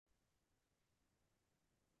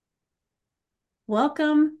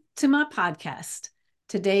Welcome to my podcast.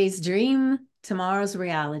 Today's dream, tomorrow's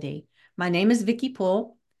reality. My name is Vicki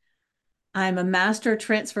Poole. I'm a master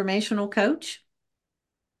transformational coach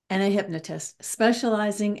and a hypnotist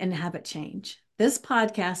specializing in habit change. This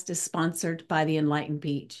podcast is sponsored by the Enlightened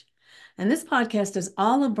Beach. And this podcast is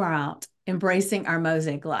all about embracing our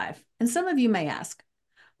mosaic life. And some of you may ask,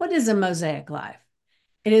 what is a mosaic life?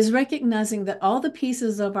 It is recognizing that all the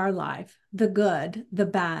pieces of our life, the good, the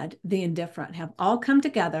bad, the indifferent, have all come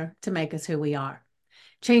together to make us who we are.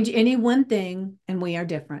 Change any one thing and we are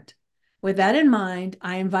different. With that in mind,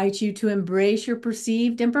 I invite you to embrace your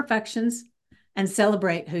perceived imperfections and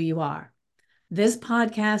celebrate who you are. This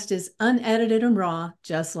podcast is unedited and raw,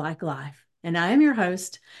 just like life. And I am your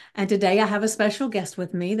host. And today I have a special guest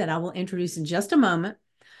with me that I will introduce in just a moment.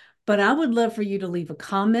 But I would love for you to leave a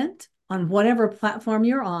comment on whatever platform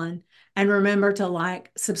you're on, and remember to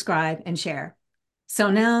like, subscribe, and share.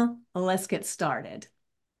 So now let's get started.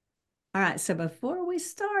 All right, so before we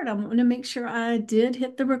start, I want to make sure I did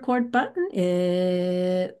hit the record button.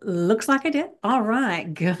 It looks like I did. All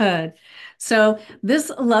right, good. So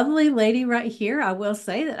this lovely lady right here, I will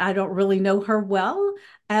say that I don't really know her well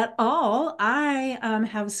at all. I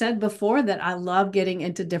have said before that I love getting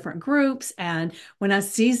into different groups, and when I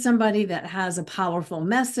see somebody that has a powerful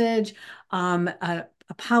message, a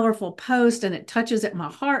powerful post, and it touches at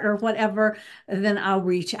my heart or whatever, then I'll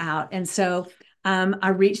reach out. And so I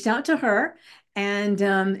reached out to her, and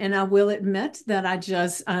I will admit that I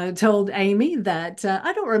just told Amy that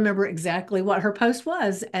I don't remember exactly what her post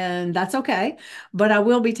was, and that's okay. But I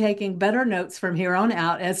will be taking better notes from here on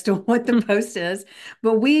out as to what the post is.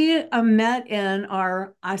 But we met in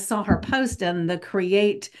I saw her post in the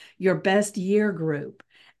Create Your Best Year group.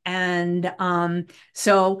 And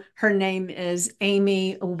so her name is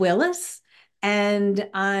Amy Willis. And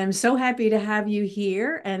I'm so happy to have you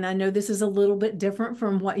here. And I know this is a little bit different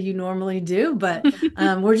from what you normally do, but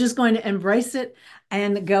we're just going to embrace it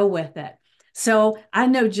and go with it. So I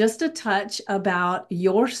know just a touch about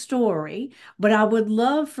your story, but I would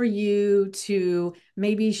love for you to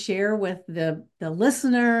maybe share with the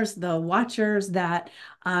listeners, the watchers, that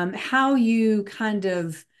how you kind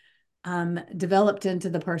of developed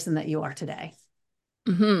into the person that you are today.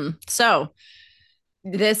 So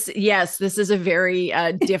this is a very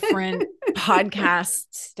different podcast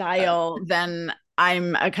style than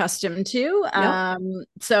I'm accustomed to. Yep.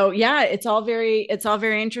 So yeah, it's all very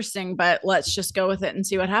interesting, but let's just go with it and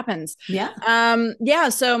see what happens. Yeah. Yeah,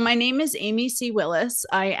 so my name is Amy C. Willis.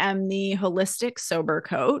 I am the holistic sober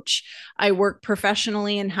coach. I work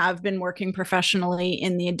professionally and have been working professionally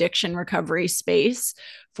in the addiction recovery space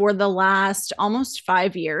for the last almost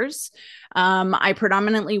 5 years. I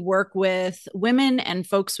predominantly work with women and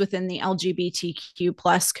folks within the LGBTQ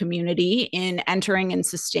plus community in entering and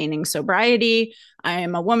sustaining sobriety. I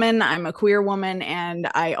am a woman, I'm a queer woman, and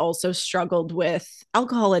I also struggled with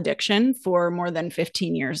alcohol addiction for more than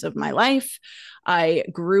 15 years of my life. I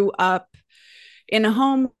grew up in a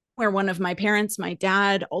home where one of my parents, my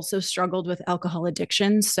dad, also struggled with alcohol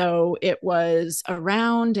addiction. So it was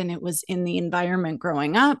around and it was in the environment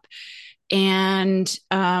growing up. And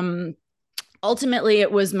ultimately,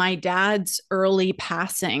 it was my dad's early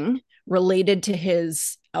passing related to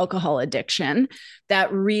his alcohol addiction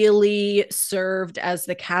that really served as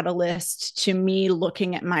the catalyst to me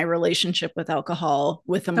looking at my relationship with alcohol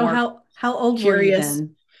with a So more how old were you curious.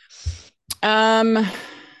 then? um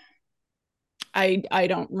I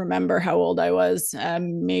don't remember how old I was,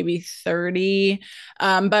 maybe 30.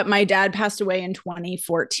 But my dad passed away in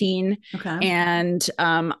 2014, Okay. and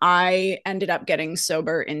I ended up getting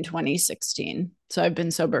sober in 2016. So I've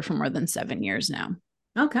been sober for more than 7 years now.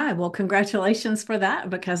 Okay. Well, congratulations for that,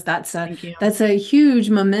 because Thank you. that's a huge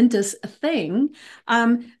momentous thing.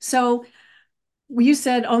 So you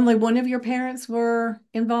said only one of your parents were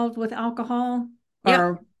involved with alcohol, Yep.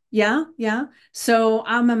 or yeah, yeah. So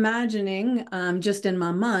I'm imagining, just in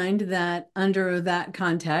my mind, that under that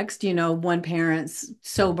context, one parent's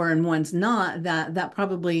sober and one's not, that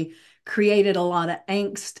probably created a lot of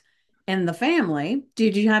angst in the family.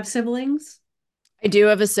 Did you have siblings? I do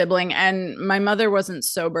have a sibling, and my mother wasn't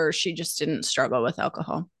sober. She just didn't struggle with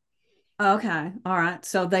alcohol. Okay, all right.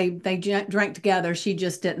 So they drank together. She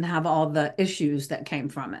just didn't have all the issues that came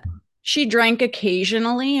from it. She drank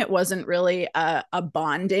occasionally. It wasn't really a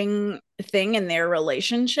bonding thing in their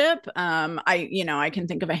relationship. I can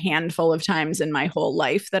think of a handful of times in my whole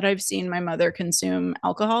life that I've seen my mother consume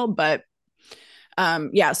alcohol, but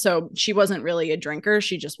yeah, so she wasn't really a drinker.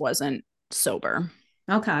 She just wasn't sober.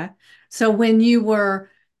 Okay. So when you were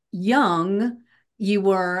young, you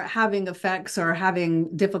were having effects or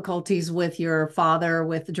having difficulties with your father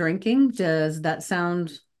with drinking. Does that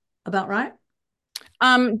sound about right?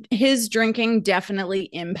 His drinking definitely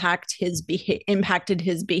impacted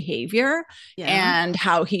his behavior Yeah. and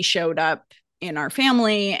how he showed up in our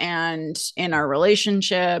family and in our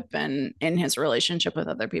relationship and in his relationship with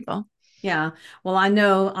other people. Yeah. Well, I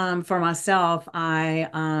know for myself,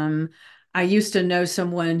 I used to know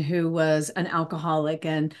someone who was an alcoholic,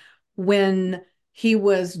 and when he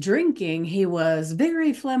was drinking, he was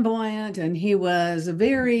very flamboyant and he was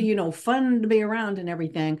very, fun to be around and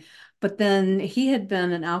everything. But then he had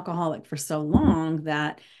been an alcoholic for so long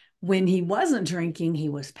that when he wasn't drinking, he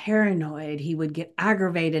was paranoid. He would get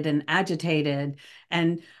aggravated and agitated.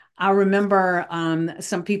 And I remember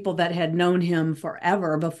some people that had known him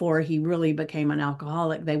forever before he really became an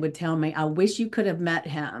alcoholic. They would tell me, I wish you could have met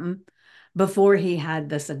him before he had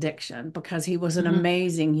this addiction because he was an Mm-hmm.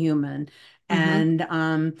 amazing human. Mm-hmm.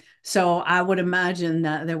 And so I would imagine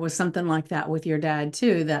that there was something like that with your dad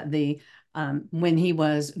too, that when he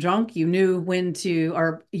was drunk, you knew when to,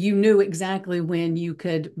 or you knew exactly when you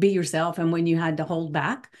could be yourself and when you had to hold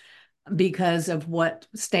back because of what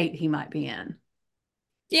state he might be in.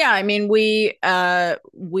 Yeah, I mean, we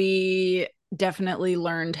definitely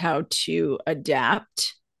learned how to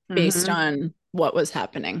adapt based Hmm. on what was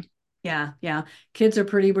happening. Yeah, yeah. Kids are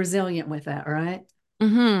pretty resilient with that, right?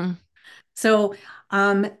 Mm-hmm. So,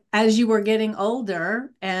 as you were getting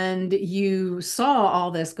older and you saw all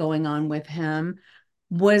this going on with him,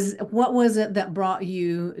 what was it that brought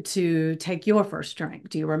you to take your first drink?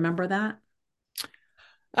 Do you remember that?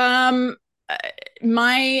 Um, uh,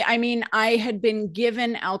 I mean, I had been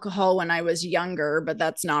given alcohol when I was younger, but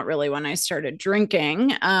that's not really when I started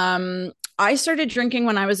drinking. I started drinking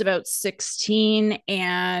when I was about 16,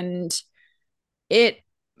 and it,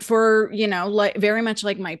 for, like very much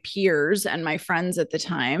like my peers and my friends at the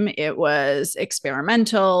time, it was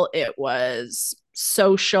experimental, it was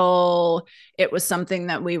social, it was something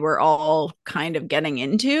that we were all kind of getting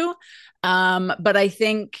into. But I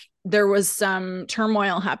think there was some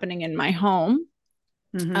turmoil happening in my home,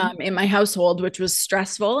 Mm-hmm. in my household, which was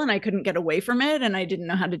stressful, and I couldn't get away from it and I didn't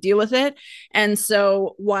know how to deal with it. And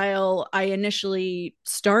so while I initially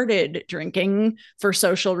started drinking for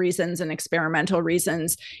social reasons and experimental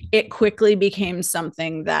reasons, it quickly became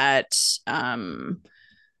something that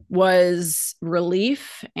was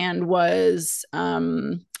relief and was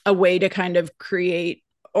a way to kind of create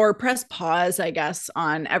or press pause, I guess,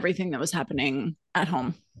 on everything that was happening at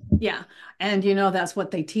home. Yeah. And that's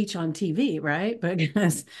what they teach on TV, right?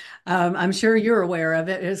 Because I'm sure you're aware of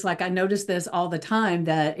it. It's like I notice this all the time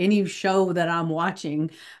that any show that I'm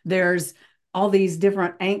watching, there's all these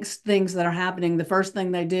different angst things that are happening. The first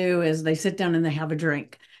thing they do is they sit down and they have a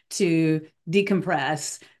drink to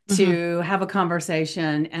decompress, Mm-hmm. to have a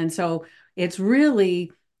conversation. And so it's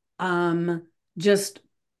really just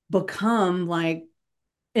become like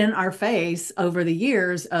in our face over the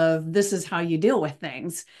years of this is how you deal with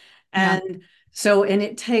things. Yeah. And so, and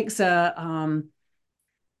it takes I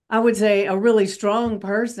would say a really strong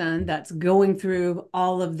person that's going through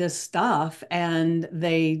all of this stuff and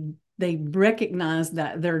they recognize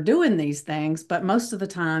that they're doing these things, but most of the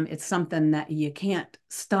time it's something that you can't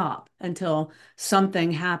stop until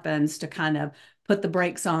something happens to kind of put the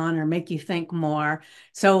brakes on or make you think more.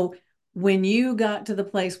 So when you got to the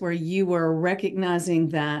place where you were recognizing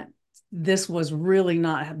that this was really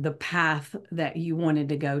not the path that you wanted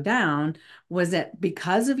to go down, was it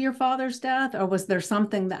because of your father's death, or was there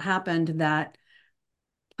something that happened that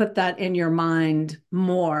put that in your mind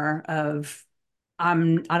more of I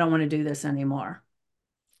don't want to do this anymore?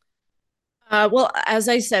 Well, as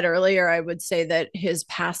I said earlier, I would say that his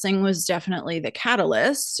passing was definitely the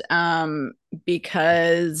catalyst,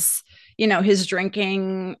 because, his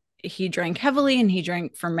drinking, he drank heavily and he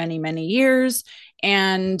drank for many, many years.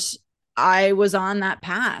 And I was on that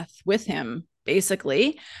path with him,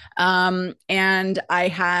 basically. And I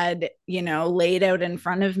had, laid out in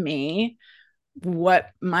front of me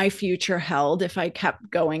what my future held if I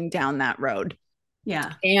kept going down that road.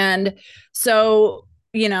 Yeah. And so,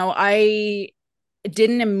 I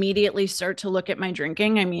didn't immediately start to look at my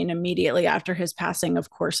drinking. I mean, immediately after his passing,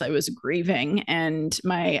 of course, I was grieving and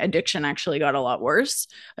my addiction actually got a lot worse.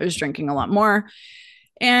 I was drinking a lot more.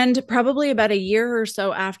 And probably about a year or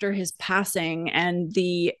so after his passing, and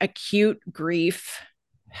the acute grief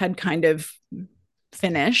had kind of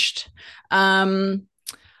finished,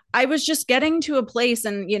 I was just getting to a place,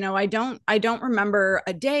 and I don't remember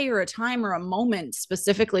a day or a time or a moment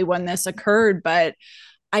specifically when this occurred, but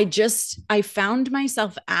I found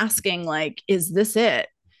myself asking, like, is this it?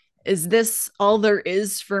 is this all there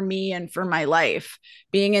is for me and for my life?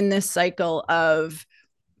 Being in this cycle of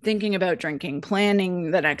thinking about drinking,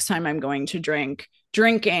 planning the next time I'm going to drink,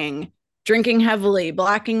 drinking heavily,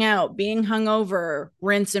 blacking out, being hungover,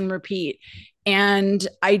 rinse and repeat. And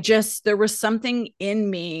there was something in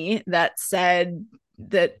me that said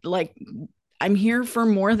that, like, I'm here for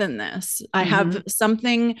more than this. I have Mm-hmm.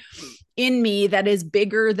 something in me that is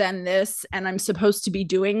bigger than this, and I'm supposed to be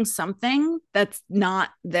doing something that's not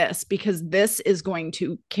this, because this is going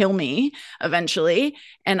to kill me eventually,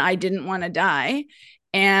 and I didn't want to die.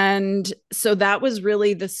 And so that was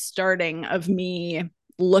really the starting of me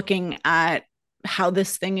looking at how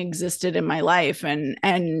this thing existed in my life. And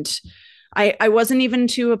I wasn't even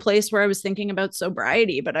to a place where I was thinking about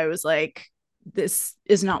sobriety, but I was like, this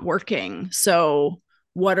is not working. So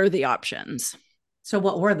what are the options? So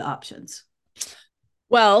what were the options?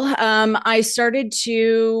 Well, I started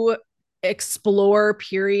to explore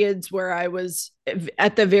periods where I was,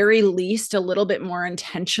 at the very least, a little bit more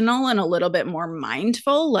intentional and a little bit more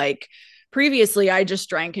mindful. Like previously, I just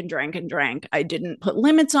drank and drank and drank. I didn't put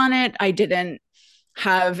limits on it. I didn't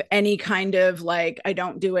have any kind of like, I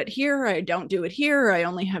don't do it here, I don't do it here, I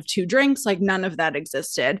only have two drinks. Like none of that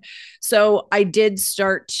existed. So I did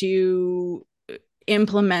start to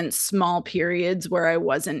implement small periods where I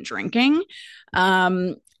wasn't drinking.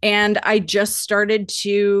 And I just started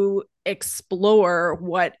to explore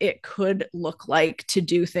what it could look like to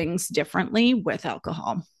do things differently with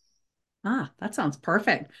alcohol. Ah, that sounds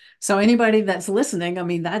perfect. So anybody that's listening, I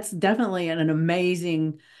mean, that's definitely an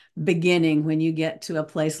amazing beginning when you get to a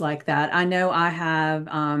place like that. I know I have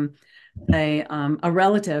a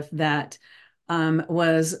relative that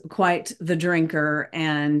was quite the drinker,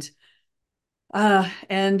 and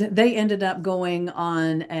they ended up going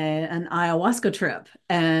on an ayahuasca trip,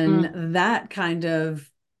 Mm, and that kind of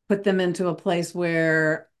put them into a place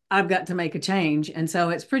where I've got to make a change. And so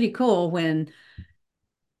it's pretty cool when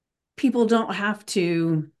people don't have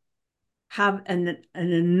to have an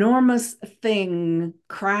enormous thing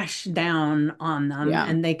crash down on them, yeah.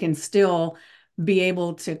 and they can still be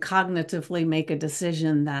able to cognitively make a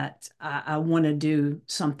decision that I want to do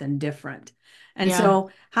something different. And Yeah. so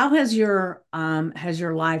how has your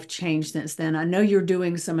life changed since then? I know you're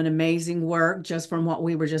doing some amazing work just from what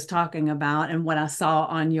we were just talking about and what I saw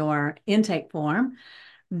on your intake form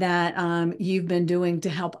that you've been doing to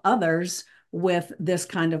help others with this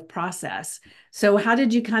kind of process. So, how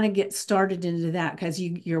did you kind of get started into that? Because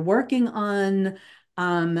you're working on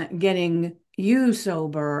getting you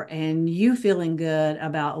sober and you feeling good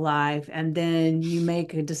about life, and then you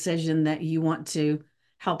make a decision that you want to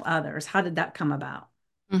help others. How did that come about?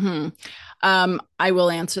 Mm-hmm. I will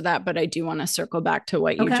answer that, but I do want to circle back to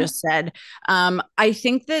what you Okay. just said. I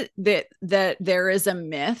think that there is a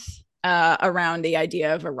myth around the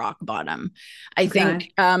idea of a rock bottom. I Okay.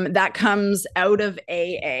 think that comes out of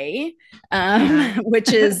AA, Yeah.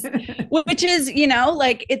 which is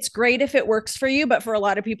like it's great if it works for you, but for a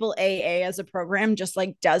lot of people, AA as a program just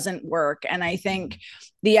like doesn't work. And I think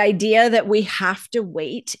the idea that we have to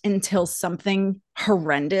wait until something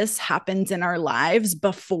horrendous happens in our lives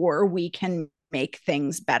before we can make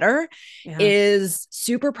things better Yeah. is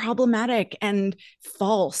super problematic and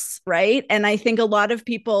false, right? And I think a lot of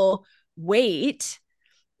people wait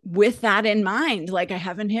with that in mind. Like, I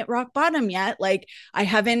haven't hit rock bottom yet. Like, I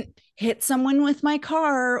haven't hit someone with my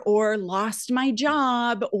car or lost my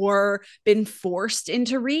job or been forced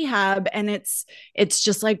into rehab. And it's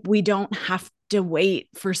just like, we don't have to wait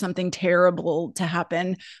for something terrible to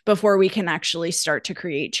happen before we can actually start to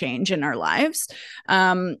create change in our lives.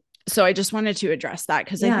 So I just wanted to address that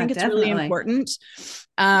because I Yeah, think it's really definitely. important.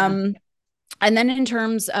 Yeah. Um, and then in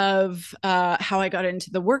terms of how I got into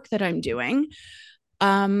the work that I'm doing,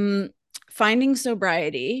 um, finding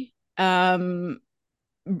sobriety, not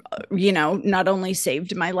only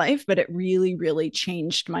saved my life, but it really, really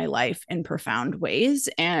changed my life in profound ways.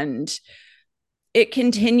 And it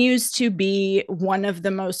continues to be one of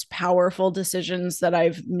the most powerful decisions that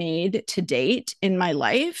I've made to date in my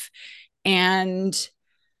life. And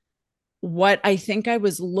what I think I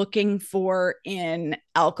was looking for in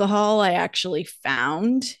alcohol, I actually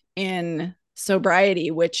found in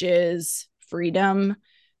sobriety, which is freedom,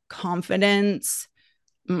 confidence,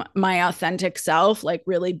 my authentic self, like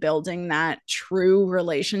really building that true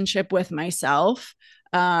relationship with myself.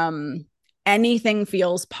 Um, Anything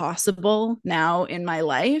feels possible now in my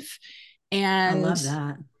life. I And love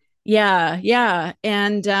that. yeah, yeah.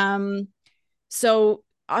 And so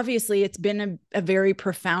obviously it's been a very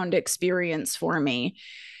profound experience for me.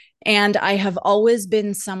 And I have always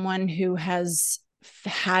been someone who has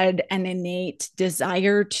had an innate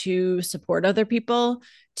desire to support other people,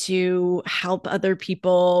 to help other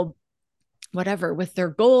people, whatever, with their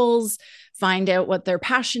goals, find out what they're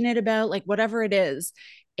passionate about, like whatever it is.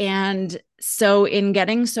 And so in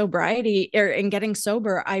getting sobriety or in getting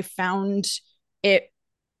sober, I found it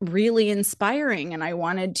really inspiring. And I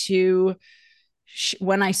wanted to,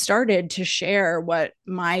 when I started to share what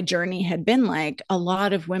my journey had been like, a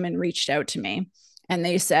lot of women reached out to me and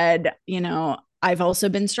they said, I've also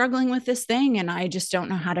been struggling with this thing and I just don't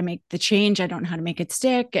know how to make the change. I don't know how to make it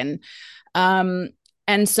stick. Um,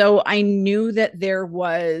 and so I knew that there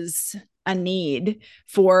was a need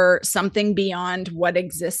for something beyond what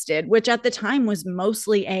existed, which at the time was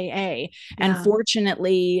mostly AA. And Yeah.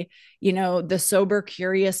 fortunately, the sober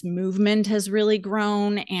curious movement has really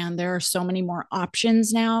grown, and there are so many more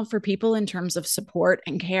options now for people in terms of support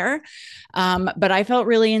and care. But I felt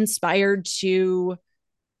really inspired to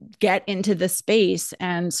get into the space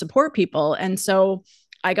and support people. And so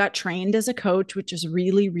I got trained as a coach, which is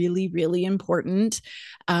really, really, really important.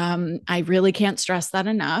 I really can't stress that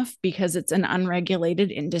enough because it's an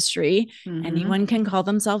unregulated industry. Mm-hmm. Anyone can call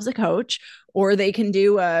themselves a coach, or they can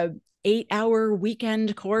do a 8-hour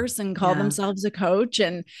weekend course and call themselves a coach.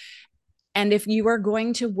 And if you are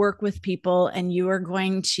going to work with people and you are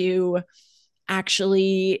going to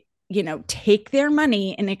actually take their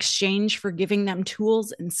money in exchange for giving them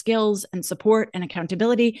tools and skills and support and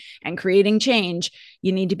accountability and creating change,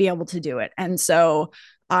 you need to be able to do it. And so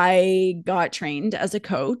I got trained as a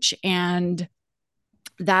coach, and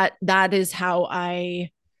that is how I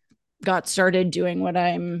got started doing what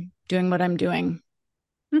I'm doing.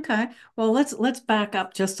 Okay. Well, let's back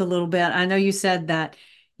up just a little bit. I know you said that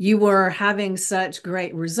you were having such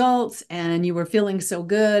great results and you were feeling so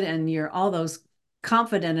good and you're all those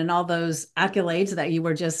confident and all those accolades that you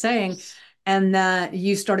were just saying, and that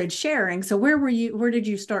you started sharing. So where did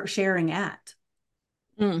you start sharing at?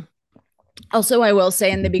 Mm. Also, I will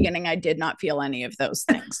say in the beginning, I did not feel any of those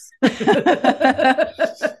things.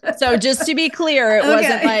 So just to be clear, it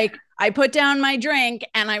wasn't like I put down my drink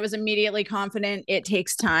and I was immediately confident. It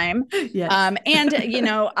takes time. Yes. And,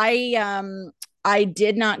 I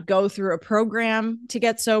did not go through a program to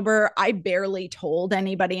get sober. I barely told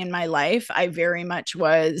anybody in my life. I very much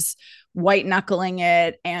was white knuckling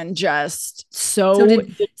it and just so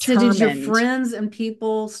did your determined. friends and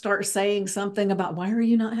people start saying something about why are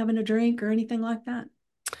you not having a drink or anything like that?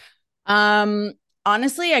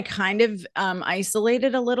 Honestly, I kind of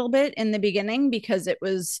isolated a little bit in the beginning because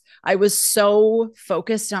I was so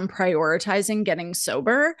focused on prioritizing getting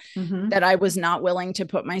sober that I was not willing to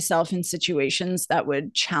put myself in situations that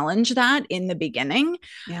would challenge that in the beginning.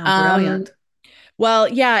 Yeah, brilliant. Well,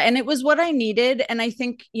 yeah, and it was what I needed. And I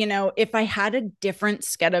think, if I had a different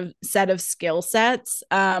set of skill sets,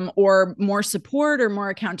 or more support or more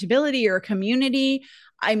accountability or community,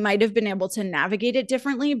 I might have been able to navigate it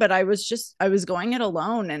differently, but I was going it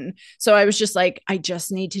alone. And so I was just like, I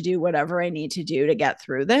just need to do whatever I need to do to get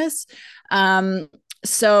through this. And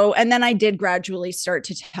then I did gradually start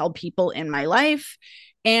to tell people in my life.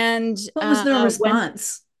 And what was their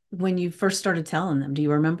response when you first started telling them? Do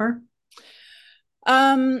you remember?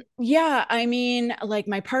 Yeah, I mean, like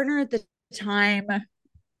my partner at the time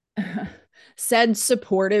said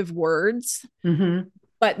supportive words,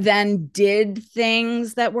 but then did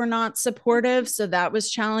things that were not supportive. So that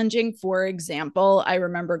was challenging. For example, I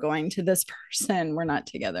remember going to this person, we're not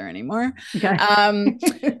together anymore. Okay.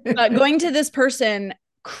 But going to this person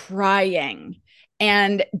crying.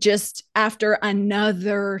 And just after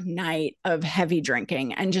another night of heavy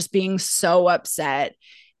drinking and just being so upset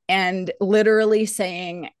and literally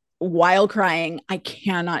saying while crying, I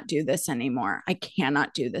cannot do this anymore. I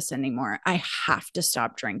cannot do this anymore. I have to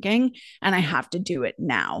stop drinking and I have to do it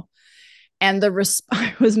now. And I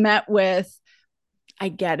was met with, I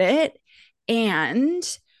get it. And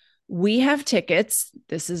we have tickets.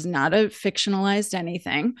 This is not a fictionalized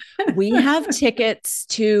anything. We have tickets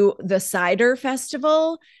to the Cider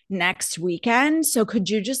Festival next weekend. So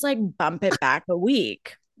could you just like bump it back a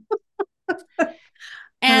week?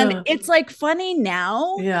 And it's like funny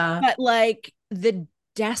now, but like the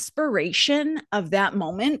desperation of that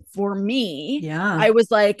moment for me, I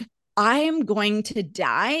was like, I am going to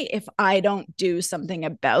die if I don't do something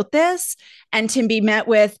about this. And to be met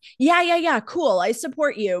with, yeah, cool, I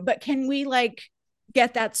support you, but can we like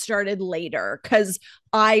get that started later? Because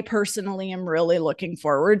I personally am really looking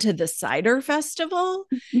forward to the Cider Festival,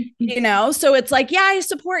 So it's like, yeah, I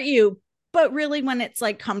support you, but really when it's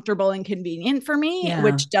like comfortable and convenient for me,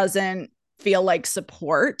 which doesn't feel like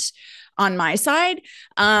support on my side.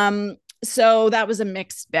 So that was a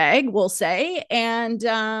mixed bag, we'll say. And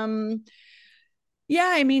Yeah,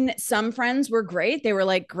 I mean, some friends were great. They were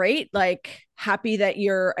like, great, like happy that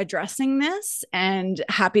you're addressing this and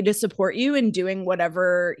happy to support you in doing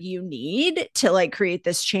whatever you need to like create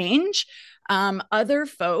this change. Other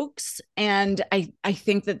folks, and I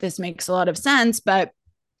think that this makes a lot of sense, but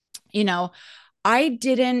you know, I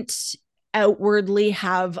didn't outwardly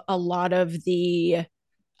have a lot of the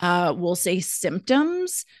we'll say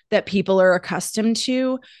symptoms that people are accustomed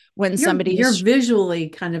to when somebody You're is. visually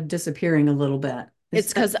kind of disappearing a little bit. Is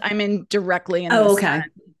It's that? because I'm in directly in the Oh, sun. okay.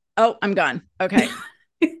 Oh, I'm gone. Okay.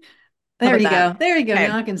 How There about you that? go. There you go. Okay.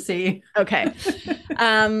 Now I can see. Okay.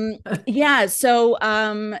 Um,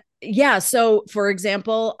 so for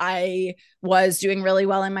example, I was doing really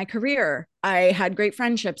well in my career. I had great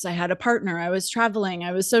friendships. I had a partner. I was traveling.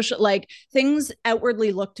 I was social, like things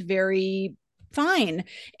outwardly looked very fine.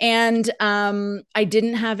 And I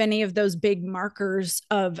didn't have any of those big markers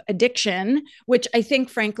of addiction, which I think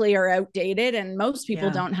frankly are outdated. And most people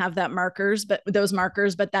Yeah. don't have that markers, but those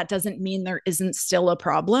markers, but that doesn't mean there isn't still a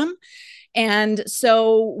problem. And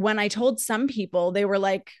so when I told some people, they were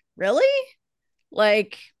like, really?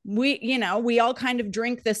 Like, we all kind of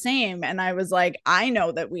drink the same. And I was like, I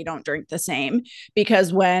know that we don't drink the same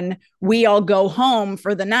because when we all go home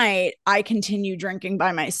for the night, I continue drinking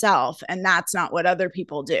by myself. And that's not what other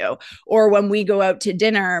people do. Or when we go out to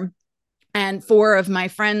dinner, and four of my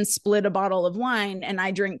friends split a bottle of wine and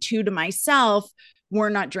I drink two to myself, we're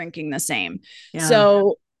not drinking the same. Yeah.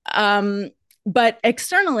 So, but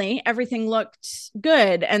externally, everything looked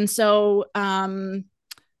good. And so,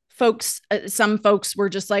 some folks were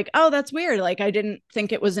just like, oh, that's weird. Like, I didn't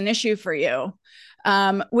think it was an issue for you,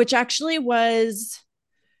 which actually was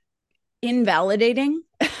invalidating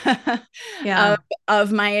Yeah. of,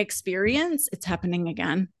 of my experience. It's happening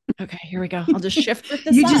again. Okay, here we go. I'll just shift with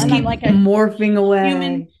the You just sun. I'm keep like a morphing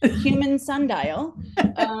human away. sundial.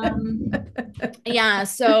 Um, yeah,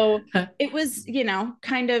 so it was,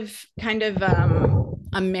 kind of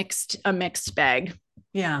a mixed bag.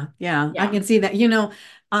 Yeah, yeah, I Yeah, can see that.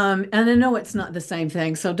 And I know it's not the same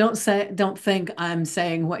thing. So don't think I'm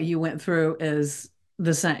saying what you went through is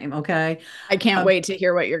the same, okay? I can't Um, wait to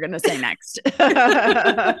hear what you're going to say next.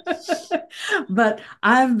 but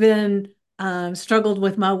I've been struggled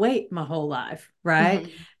with my weight my whole life, right?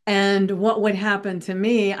 Mhm. And what would happen to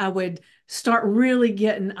me, I would start really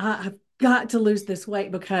getting, I've got to lose this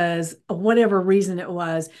weight because of whatever reason it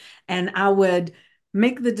was. And I would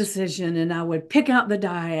make the decision and I would pick out the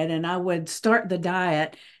diet and I would start the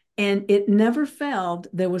diet. And it never failed.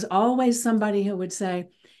 There was always somebody who would say,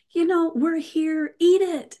 we're here, eat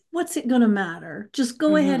it. What's it going to matter? Just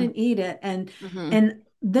go ahead Mhm. and eat it. And Mhm. and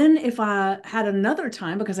then if I had another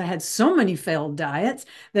time, because I had so many failed diets,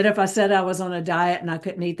 that if I said I was on a diet and I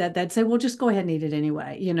couldn't eat that, they'd say, "Well, just go ahead and eat it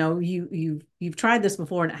anyway. You've tried this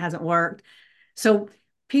before and it hasn't worked." So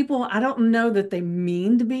people, I don't know that they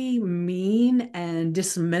mean to be mean and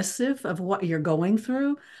dismissive of what you're going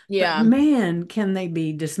through, but Yeah. man, can they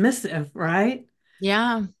be dismissive, right?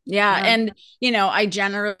 Yeah. Yeah. Yeah. And, I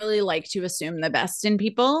generally like to assume the best in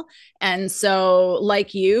people. And so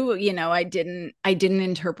like I didn't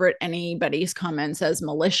interpret anybody's comments as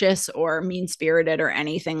malicious or mean-spirited or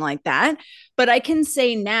anything like that. But I can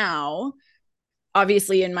say now,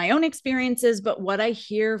 obviously in my own experiences, but what I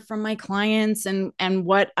hear from my clients and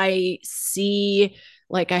what I see,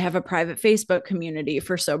 like I have a private Facebook community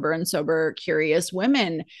for sober and sober curious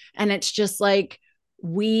women, and it's just like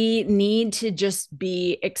we need to just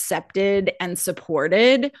be accepted and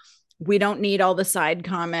supported. We don't need all the side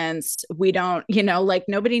comments. We don't, like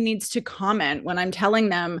nobody needs to comment when I'm telling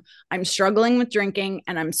them I'm struggling with drinking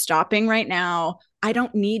and I'm stopping right now. I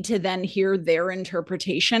don't need to then hear their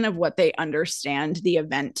interpretation of what they understand the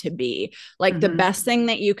event to be. Like the Hmm. best thing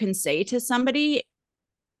that you can say to somebody,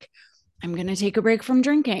 I'm going to take a break from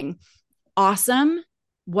drinking. Awesome.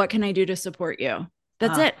 What can I do to support you?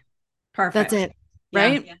 That's Ah, it. That's perfect. it. Yeah.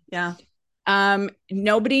 Right? Yeah.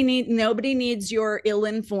 Nobody needs your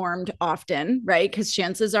ill-informed often, right? Because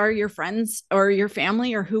chances are your friends or your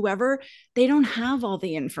family or whoever, they don't have all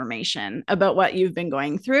the information about what you've been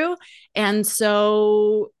going through. And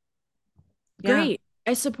so Yeah. great.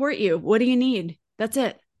 I support you. What do you need? That's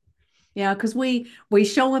it. Yeah, because we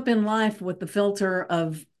show up in life with the filter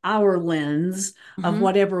of our lens of Mm-hmm.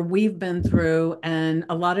 whatever we've been through. And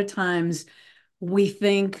a lot of times we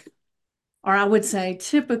think, or I would say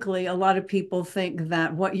typically a lot of people think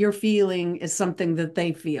that what you're feeling is something that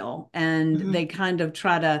they feel. And Mm-hmm. they kind of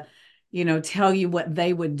try to, tell you what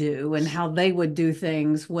they would do and how they would do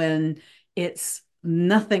things when it's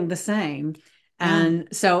nothing the same. Yeah. And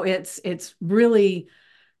so it's really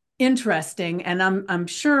interesting. And I'm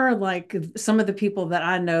sure like some of the people that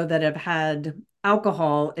I know that have had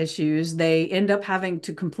alcohol issues, they end up having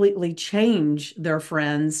to completely change their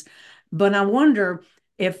friends. But I wonder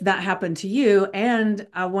if that happened to you. And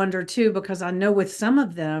I wonder too, because I know with some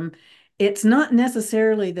of them, it's not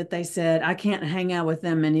necessarily that they said, I can't hang out with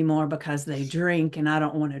them anymore because they drink and I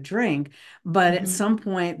don't want to drink. But at Mhm. some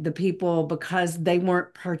point, the people, because they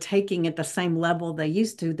weren't partaking at the same level they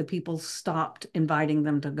used to, the people stopped inviting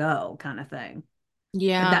them to go, kind of thing. Did that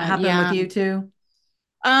Yeah, happen with yeah. you too?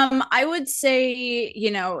 I would say,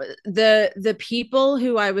 the people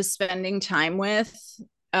who I was spending time with,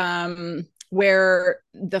 where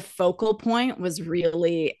the focal point was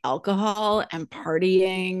really alcohol and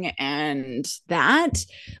partying and that,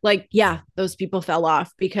 like, yeah, those people fell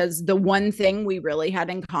off because the one thing we really had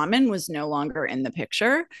in common was no longer in the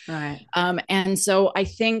picture. Right. And so I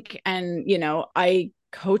think, and I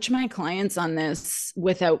coach my clients on this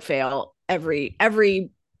without fail, every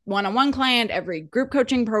one-on-one client, every group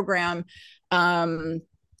coaching program, um,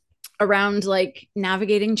 around like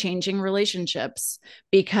navigating changing relationships.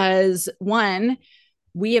 Because one,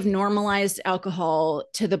 we have normalized alcohol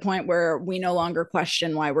to the point where we no longer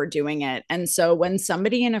question why we're doing it. And so when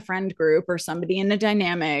somebody in a friend group or somebody in a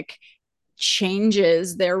dynamic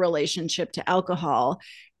changes their relationship to alcohol,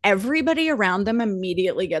 everybody around them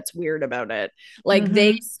immediately gets weird about it. Like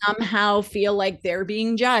they Mm-hmm. somehow feel like they're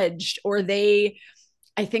being judged, or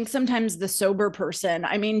I think sometimes the sober person,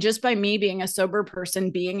 I mean, just by me being a sober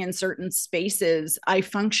person, being in certain spaces, I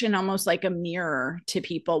function almost like a mirror to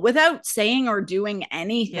people without saying or doing Yeah,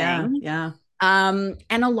 anything. yeah. And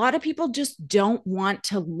a lot of people just don't want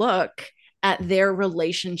to look at their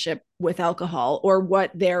relationship with alcohol or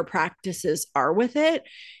what their practices are with it.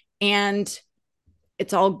 And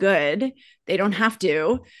it's all good. They don't have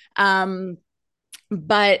to.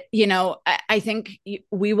 But I think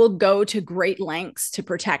we will go to great lengths to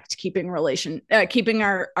protect keeping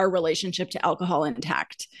our relationship to alcohol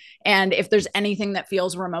intact. And if there's anything that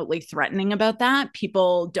feels remotely threatening about that,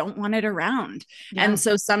 people don't want it around. Yeah. And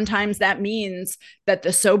so sometimes that means that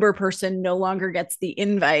the sober person no longer gets the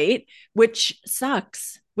invite, which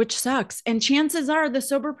sucks. And chances are the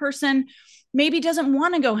sober person maybe doesn't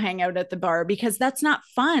want to go hang out at the bar because that's not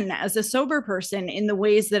fun as a sober person in the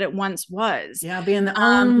ways that it once was. Yeah, being the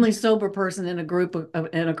Um, only sober person in a group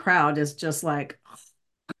in a crowd is just like,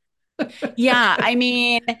 yeah, I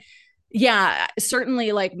mean, yeah,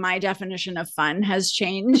 certainly like my definition of fun has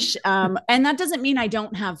changed. And that doesn't mean I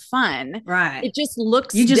don't have fun. right. It just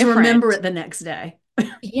looks You just different. remember it the next day.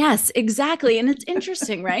 Yes, exactly. And it's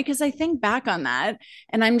interesting, right? Because I think back on that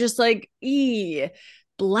and I'm just like,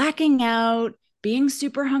 blacking out, being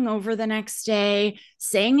super hungover the next day,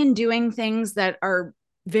 saying and doing things that are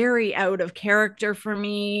very out of character for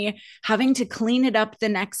me, having to clean it up the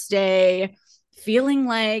next day, feeling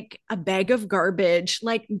like a bag of garbage.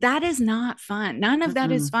 Like that is not fun. None of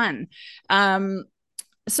that is Mm-mm. fun.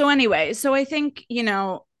 So anyway, so I think,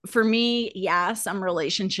 for me, yeah, some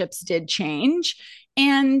relationships did change.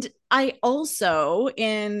 And I also,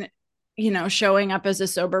 in showing up as a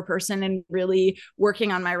sober person and really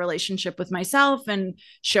working on my relationship with myself and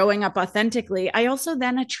showing up authentically, I also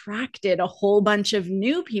then attracted a whole bunch of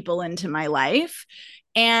new people into my life.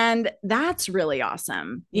 And that's really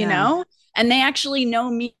awesome, Yeah. and they actually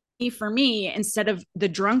know me for me instead of the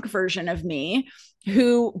drunk version of me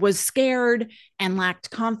who was scared and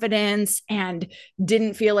lacked confidence and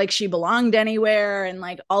didn't feel like she belonged anywhere and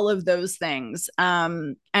like all of those things.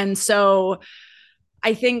 And so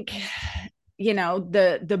I think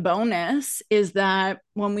the bonus is that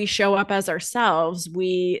when we show up as ourselves,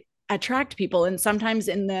 we attract people. And sometimes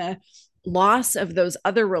in the loss of those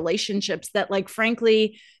other relationships that, like,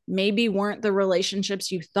 frankly, maybe weren't the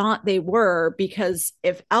relationships you thought they were, because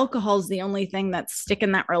if alcohol is the only thing that's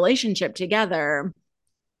sticking that relationship together,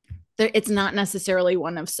 it's not necessarily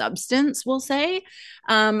one of substance, we'll say.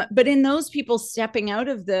 But in those people stepping out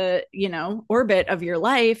of the orbit of your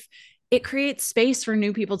life, it creates space for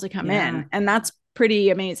new people to come Yeah. in, and that's pretty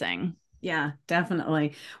amazing. Yeah,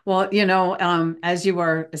 definitely. Well, as you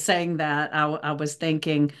were saying that, I was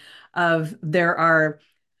thinking of there are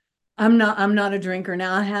I'm not a drinker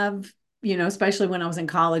now. I have, especially when I was in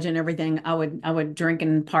college and everything, I would drink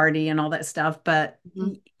and party and all that stuff. But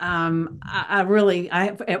Mhm. I really I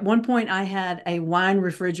at one point I had a wine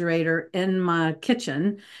refrigerator in my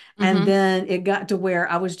kitchen, and Mhm. then it got to where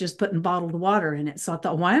I was just putting bottled water in it. So I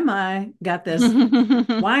thought, why am I got this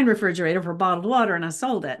wine refrigerator for bottled water, and I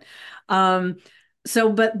sold it. Um,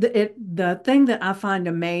 but the thing that I find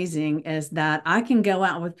amazing is that I can go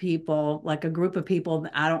out with people, like a group of people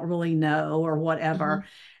that I don't really know or whatever, Mhm.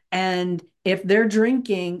 and if they're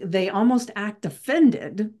drinking, they almost act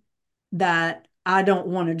offended that I don't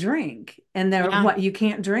want to drink. And they're, Yeah. what, you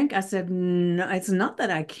can't drink? I said, no, it's not that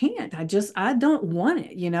I can't. I don't want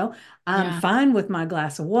it. I'm Yeah. fine with my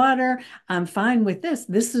glass of water. I'm fine with this.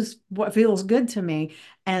 This is what feels good to me.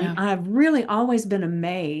 And Yeah. I've really always been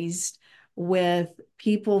amazed with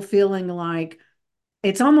people feeling like,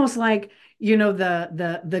 it's almost like,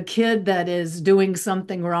 the kid that is doing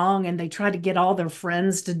something wrong and they try to get all their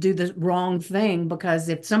friends to do the wrong thing, because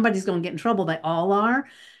if somebody's going to get in trouble, they all are.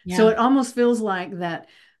 So Yeah. it almost feels like that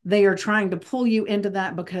they are trying to pull you into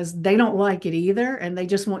that because they don't like it either, and they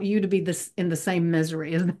just want you to be this in the same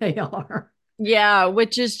misery as they are. Yeah,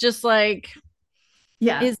 which is just like,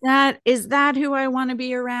 Yeah. is that who I want to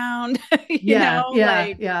be around? Yeah. Yeah.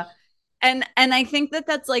 Like, Yeah. and I think that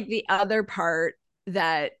that's like the other part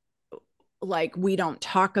that like we don't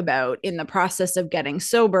talk about in the process of getting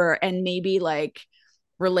sober, and maybe like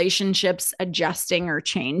relationships adjusting or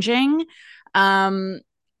changing. um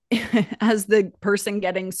as the person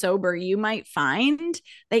getting sober, you might find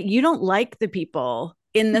that you don't like the people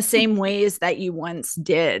in the same ways that you once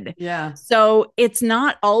did. Yeah. So it's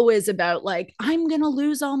not always about like, I'm going to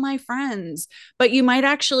lose all my friends, but you might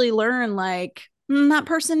actually learn like, that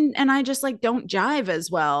person and I just like don't jive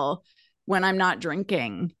as well when I'm not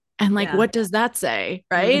drinking. And like, Yeah. what does that say?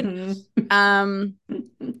 Right. Hmm. Um,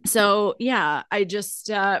 so yeah, I just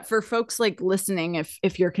for folks like listening,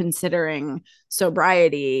 if you're considering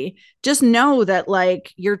sobriety, just know that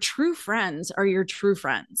like your true friends are your true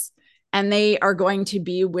friends, and they are going to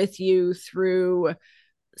be with you through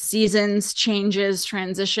seasons, changes,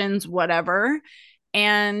 transitions, whatever.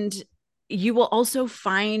 And you will also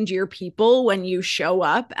find your people when you show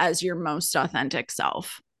up as your most authentic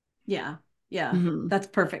self. Yeah. Yeah. Mm-hmm. That's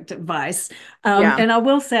perfect advice. Yeah. And I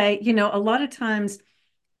will say, a lot of times,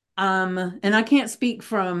 and I can't speak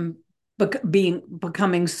from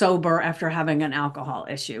becoming sober after having an alcohol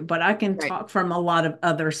issue, but I can Right. talk from a lot of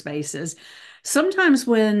other spaces. Sometimes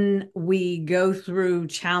when we go through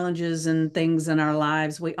challenges and things in our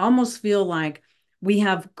lives, we almost feel like we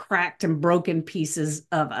have cracked and broken pieces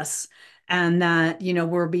of us, and that,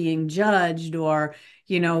 we're being judged, or,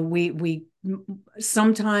 we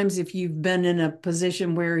sometimes, if you've been in a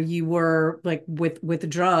position where you were like with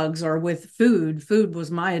drugs or with food was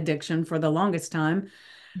my addiction for the longest time,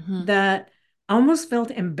 Mm-hmm. that I almost felt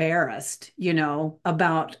embarrassed,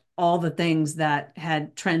 about all the things that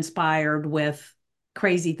had transpired with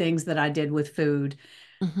crazy things that I did with food.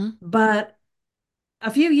 Mm-hmm. But a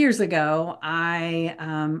few years ago, I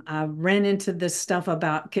ran into this stuff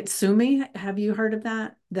about kitsumi. Have you heard of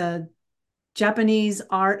that? The Japanese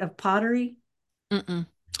art of pottery. Mm-mm. Um,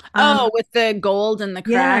 Oh, with the gold and the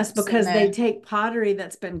Yes, cracks and because they the. take pottery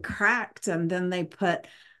that's been cracked and then they put,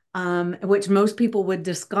 which most people would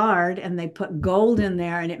discard, and they put gold in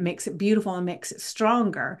there, and it makes it beautiful and makes it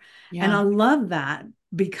stronger. And I Yeah. love that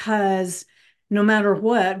because no matter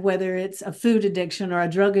what, whether it's a food addiction or a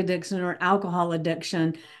drug addiction or alcohol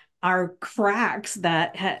addiction, our cracks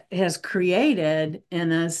that has created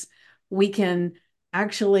in us, we can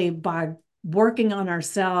actually, by working on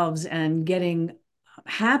ourselves and getting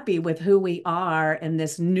happy with who we are and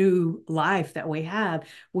this new life that we have,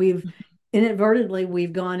 we've inadvertently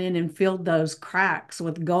we've gone in and filled those cracks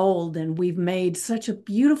with gold, and we've made such a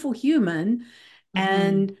beautiful human. Mm-hmm.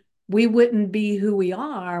 And we wouldn't be who we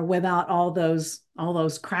are without all those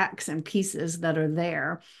cracks and pieces that are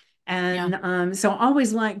there. Yeah. And so I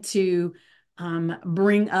always like to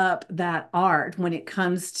bring up that art when it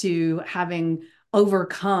comes to having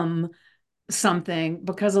overcome something,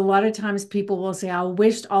 because a lot of times people will say, I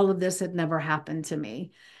wished all of this had never happened to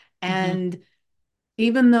me. Mm-hmm. And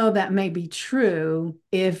even though that may be true,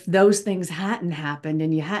 if those things hadn't happened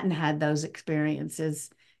and you hadn't had those experiences,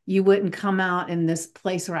 you wouldn't come out in this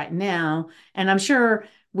place right now. And I'm sure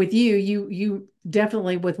with you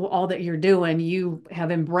definitely, with all that you're doing, you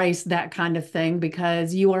have embraced that kind of thing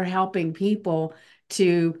because you are helping people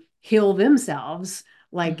to heal themselves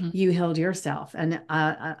like Mm-hmm. you healed yourself. And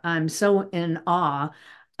I'm so in awe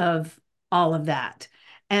of all of that.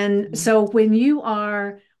 And Yeah. so when you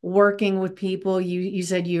are working with people, you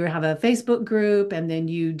said you have a Facebook group and then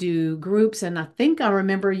you do groups, and I think I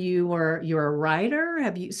remember you're a writer.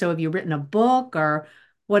 Have you written a book, or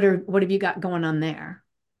what have you got going on there?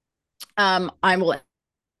 I will.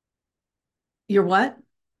 You're what?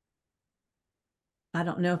 I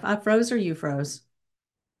don't know if I froze or you froze.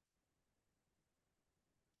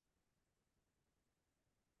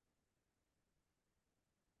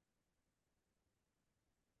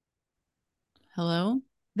 Hello.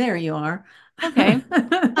 There you are. Okay.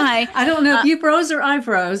 Hi. I don't know if Uh, you froze or I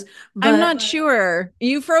froze, I'm but not sure.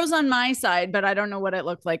 You froze on my side, but I don't know what it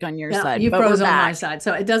looked like on your yeah, side. you But we're froze on my back. side,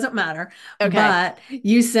 so it doesn't matter. Okay. But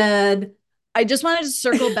you said, I just wanted to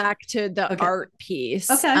circle back to the okay, art piece.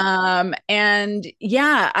 okay. And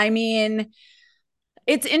yeah, I mean,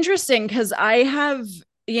 it's interesting because I've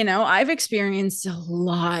experienced a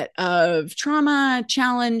lot of trauma,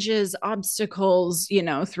 challenges, obstacles,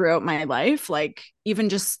 throughout my life, like even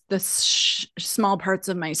just the small parts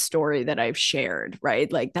of my story that I've shared,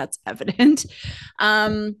 right? Like that's evident.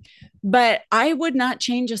 Um, but I would not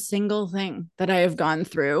change a single thing that I have gone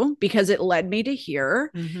through because it led me to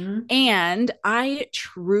here. Mm-hmm. And I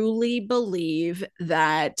truly believe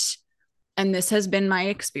that, and this has been my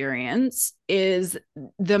experience, is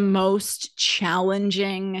the most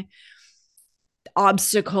challenging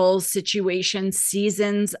obstacles, situations,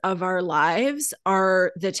 seasons of our lives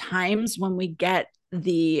are the times when we get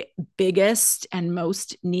the biggest and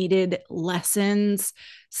most needed lessons,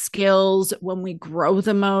 skills, when we grow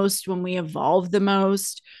the most, when we evolve the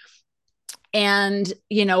most. And,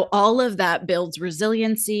 all of that builds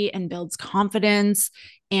resiliency and builds confidence.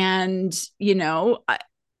 And,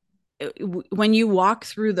 when you walk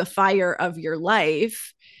through the fire of your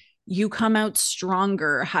life, you come out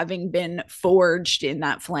stronger having been forged in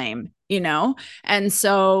that flame. And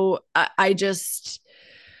so I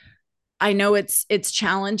know it's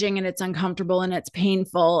challenging and it's uncomfortable and it's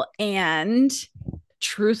painful. And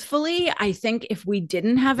truthfully, I think if we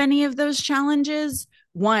didn't have any of those challenges,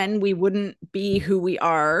 one, we wouldn't be who we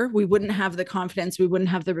are. We wouldn't have the confidence. We wouldn't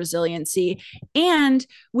have the resiliency. And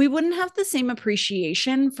we wouldn't have the same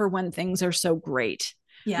appreciation for when things are so great,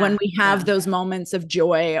 when Yeah, we have yeah, those moments of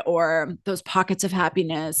joy or those pockets of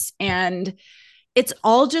happiness. And it's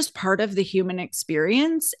all just part of the human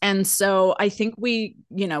experience. And so I think we,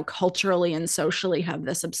 culturally and socially have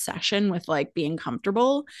this obsession with like being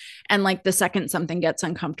comfortable. And like the second something gets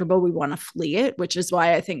uncomfortable, we want to flee it, which is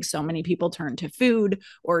why I think so many people turn to food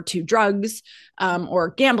or to drugs,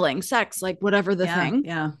 or gambling, sex, like whatever the yeah, thing.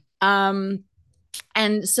 yeah, Um,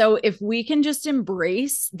 and so, if we can just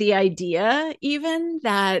embrace the idea, even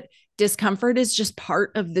that discomfort is just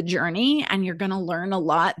part of the journey and you're going to learn a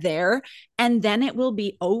lot there, and then it will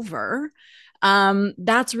be over.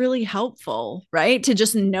 That's really helpful, right? To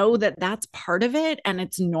just know that that's part of it and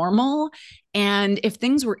it's normal. And if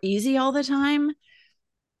things were easy all the time,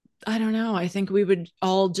 I don't know. I think we would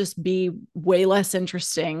all just be way less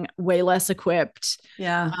interesting, way less equipped,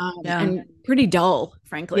 yeah, yeah. and pretty dull,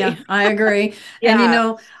 frankly. Yeah, I agree. And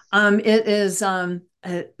Yeah. it is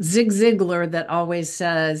Zig Ziglar that always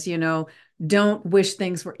says, don't wish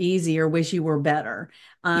things were easy or wish you were better,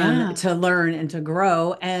 Yeah. to learn and to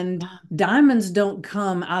grow. And Yeah. diamonds don't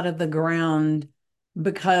come out of the ground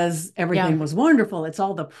because Yeah. everything was wonderful. It's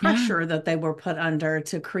all the Yeah. pressure that they were put under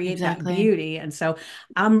to create that Exactly. beauty. And so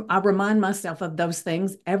I remind myself of those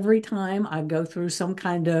things every time I go through some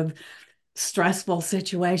kind of stressful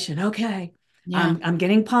situation. Okay, Yeah. I'm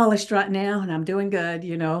getting polished right now and I'm doing good.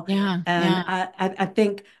 Yeah. And Yeah. I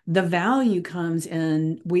think the value comes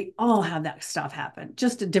in we all have that stuff happen,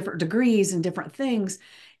 just at different degrees and different things.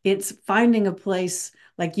 It's finding a place,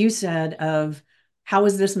 like you said, of how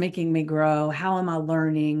is this making me grow? How am I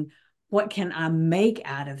learning? What can I make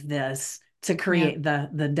out of this to Yeah. create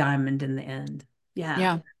the diamond in the end? Yeah.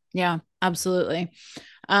 Yeah. Yeah. Absolutely.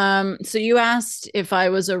 So you asked if I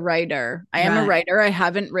was a writer. I am a Right. writer. I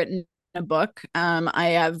haven't written a book. I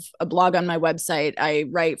have a blog on my website. I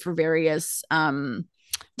write for various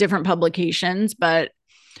different publications, but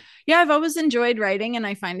yeah, I've always enjoyed writing, and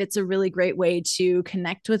I find it's a really great way to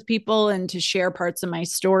connect with people and to share parts of my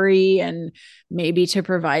story and maybe to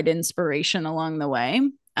provide inspiration along the way.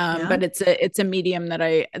 Yeah. But it's a medium that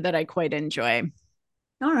I quite enjoy.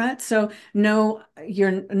 All right. So, no,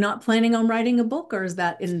 you're not planning on writing a book, or is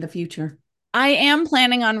that in the future? I am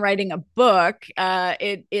planning on writing a book.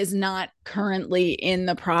 It is not currently in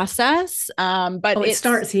the process, but Oh, it it's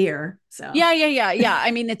starts here. So, yeah, yeah, yeah, yeah.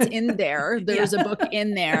 I mean, it's in there. yeah. There's a book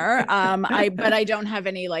in there. But I don't have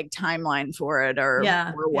any like timeline for it or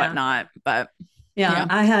Yeah. or Yeah. whatnot. But Yeah. yeah,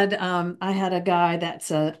 I had a guy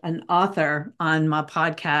that's an author on my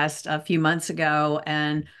podcast a few months ago,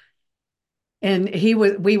 and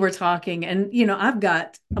we were talking, and I've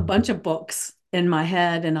got a bunch of books in my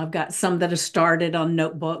head, and I've got some that have started on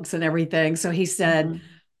notebooks and everything. So he said mhm,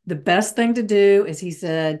 the best thing to do is, he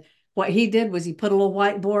said, what he did was he put a little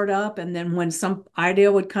whiteboard up, and then when some idea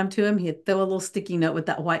would come to him, he'd throw a little sticky note with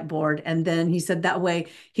that whiteboard. And then he said that way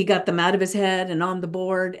he got them out of his head and on the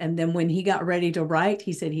board. And then when he got ready to write,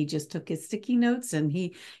 he said he just took his sticky notes and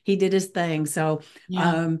he did his thing. So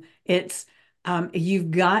yeah, it's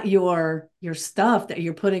you've got your stuff that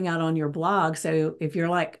you're putting out on your blog. So if you're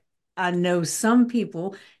like, I know some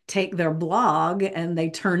people take their blog and they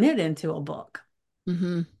turn it into a book.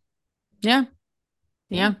 Mm-hmm. Yeah.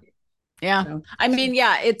 Yeah. Yeah. Yeah. So, I mean,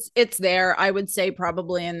 yeah, it's there. I would say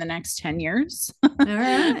probably in the next 10 years, all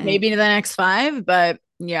right. maybe the next 5, but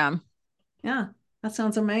yeah. Yeah, that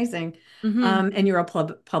sounds amazing. Mm-hmm. And you're a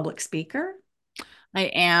public speaker? I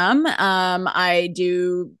am. I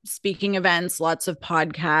do speaking events, lots of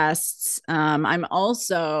podcasts. I'm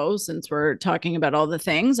also, since we're talking about all the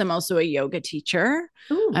things, I'm also a yoga teacher.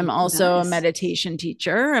 I'm Ooh, also a nice. meditation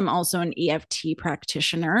teacher. I'm also an EFT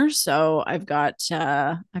practitioner. So I got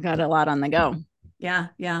a lot on the go. Yeah,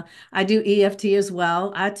 yeah. I do EFT as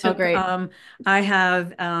well. Oh, great. I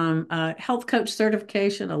have a health coach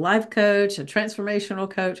certification, a life coach, a transformational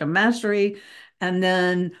coach, a mastery. And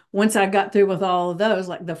then once I got through with all of those,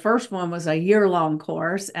 like the first one was a year-long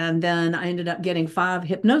course, and then I ended up getting 5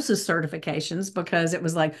 hypnosis certifications because it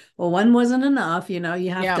was like, well, one wasn't enough. Yeah. You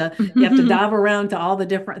have to dive around to all the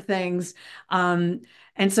different things. And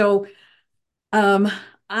so um,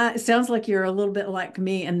 it sounds like you're a little bit like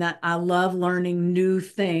me in that I love learning new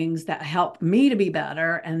things that help me to be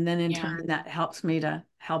better. And then in Yeah. turn, that helps me to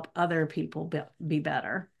help other people be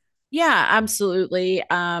better. Yeah, absolutely.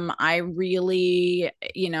 I really,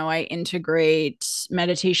 I integrate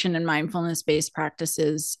meditation and mindfulness based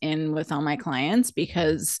practices in with all my clients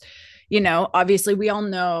because, obviously we all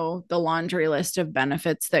know the laundry list of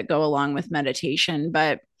benefits that go along with meditation,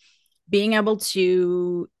 but being able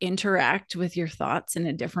to interact with your thoughts in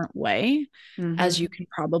a different way, as you Hmm. can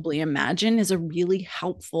probably imagine, is a really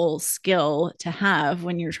helpful skill to have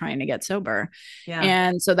when you're trying to get sober. Yeah.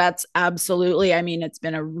 And so that's absolutely, I mean, it's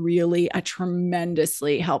been a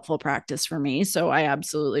tremendously helpful practice for me. So I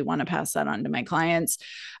absolutely want to pass that on to my clients.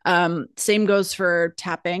 Same goes for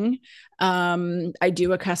tapping. I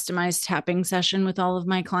do a customized tapping session with all of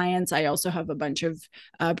my clients. I also have a bunch of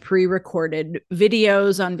pre-recorded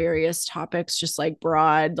videos on various topics, just like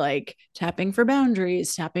broad, like tapping for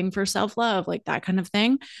boundaries, tapping for self-love, like that kind of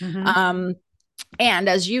thing. Hmm. Um, and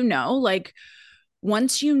as you know, like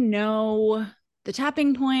once you know the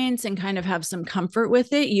tapping points and kind of have some comfort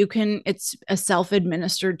with it, it's a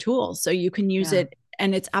self-administered tool. So you can use Yeah. it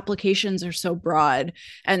and its applications are so broad.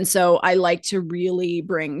 And so I like to really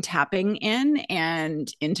bring tapping in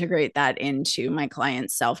and integrate that into my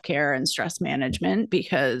clients' self-care and stress management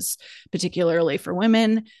because particularly for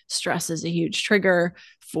women, stress is a huge trigger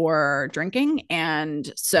for drinking.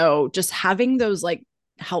 And so just having those like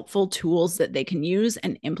helpful tools that they can use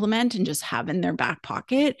and implement and just have in their back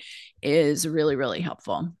pocket is really, really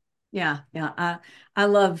helpful. Yeah, yeah. I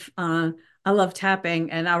love I love tapping,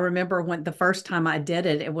 and I remember when the first time I did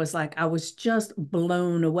it, it was like I was just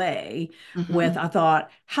blown away with, Mm-hmm. I thought,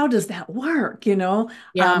 how does that work? Yeah.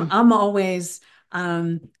 I'm always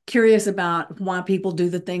curious about why people do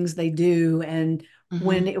the things they do. And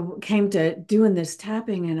when Mm-hmm. it came to doing this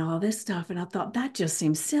tapping and all this stuff, and I thought that just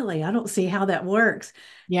seems silly. I don't see how that works.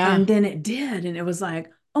 Yeah. And then it did, and it was like,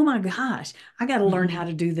 oh my gosh, I got to learn Mm-hmm. how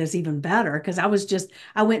to do this even better because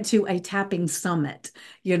I went to a tapping summit,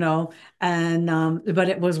 you know, and but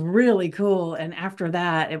it was really cool. And after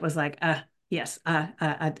that, it was like, yes,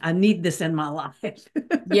 I need this in my life.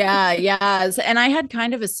 Yeah, yes. And I had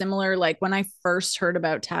kind of a similar, like when I first heard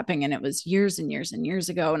about tapping, and it was years and years and years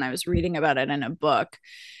ago, and I was reading about it in a book,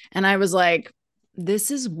 and I was like,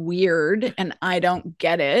 this is weird and I don't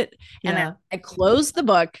get it. And Yeah, I closed the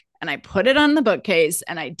book and I put it on the bookcase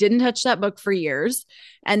and I didn't touch that book for years.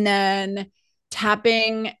 And then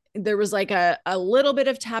tapping, there was like a little bit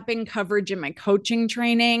of tapping coverage in my coaching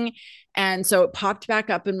training. And so it popped back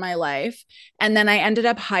up in my life. And then I ended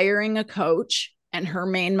up hiring a coach and her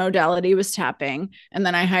main modality was tapping. And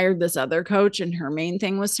then I hired this other coach and her main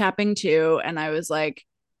thing was tapping too. And I was like,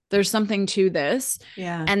 there's something to this.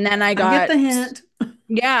 yeah. And then I I get got the hint.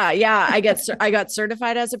 yeah, I got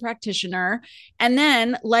certified as a practitioner. And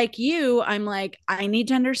then like you, I'm like I need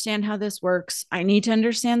to understand how this works. I need to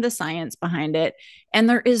understand the science behind it. And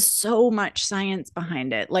there is so much science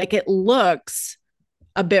behind it. Like it looks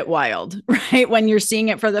a bit wild, right? When you're seeing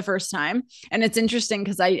it for the first time. And it's interesting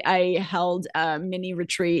because I held a mini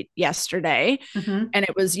retreat yesterday Hmm. and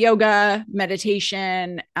it was yoga,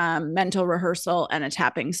 meditation, mental rehearsal, and a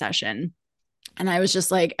tapping session. And I was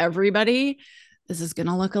just like, everybody, this is going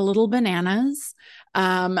to look a little bananas.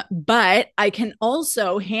 But I can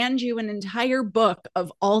also hand you an entire book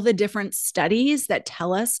of all the different studies that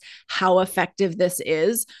tell us how effective this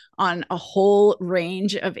is on a whole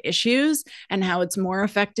range of issues and how it's more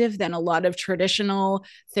effective than a lot of traditional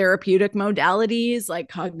therapeutic modalities like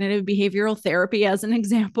cognitive behavioral therapy, as an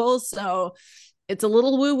example. So it's a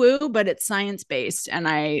little woo woo, but it's science based. And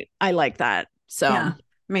I like that. So Yeah,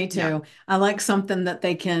 me yeah. too. I like something that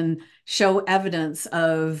they can show evidence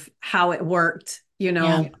of how it worked,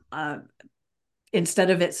 Yeah. instead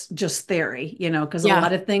of it's just theory, because a Yeah.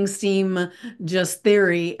 lot of things seem just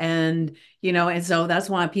theory, and so that's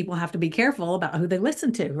why people have to be careful about who they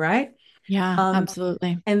listen to, right? Yeah, Um,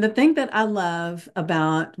 absolutely. and the thing that I love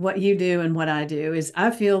about what you do and what I do is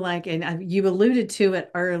I feel like, and you alluded to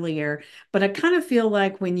it earlier, but I kind of feel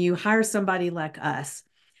like when you hire somebody like us,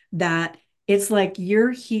 that it's like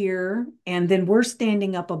you're here and then we're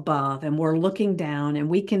standing up above and we're looking down and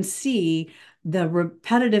we can see the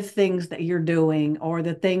repetitive things that you're doing or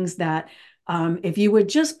the things that if you would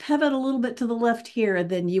just pivot a little bit to the left here,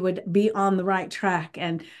 then you would be on the right track.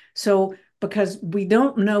 And so because we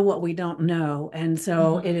don't know what we don't know. And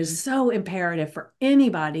so it is Mhm. so imperative for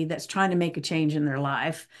anybody that's trying to make a change in their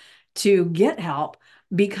life to get help,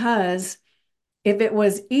 because if it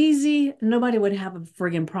was easy, nobody would have a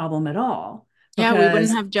friggin' problem at all. Yeah, we wouldn't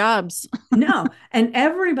Because have jobs. no, and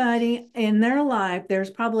everybody in their life, there's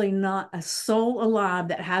probably not a soul alive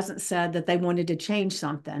that hasn't said that they wanted to change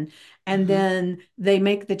something. And Mhm. then they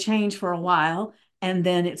make the change for a while and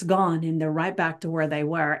then it's gone and they're right back to where they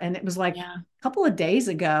were. And it was like Yeah. a couple of days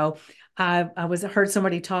ago, I was heard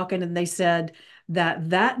somebody talking and they said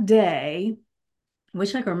that that day, I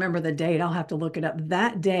wish I could remember the date. I'll have to look it up.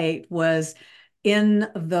 That date was in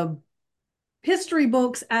the history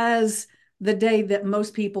books as the day that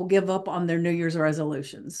most people give up on their New Year's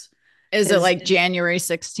resolutions. Is it Is like January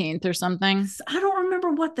 16th or something? I don't remember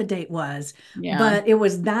what the date was, Yeah. but it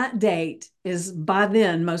was that date is by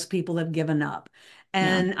then most people have given up.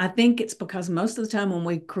 Yeah. And I think it's because most of the time when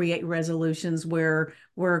we create resolutions, we're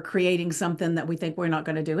creating something that we think we're not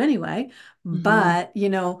going to do anyway. Mhm. But,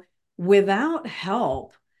 without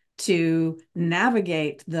help to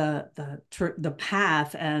navigate the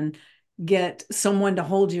path and get someone to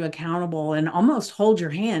hold you accountable and almost hold your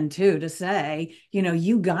hand too, to say,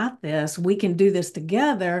 you got this, we can do this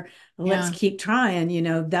together, let's Yeah. keep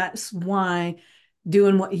trying. That's why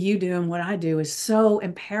doing what you do and what I do is so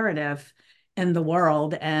imperative in the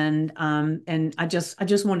world. And I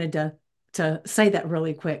just wanted to say that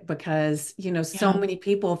really quick, because so Yeah. many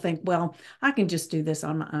people think, well, I can just do this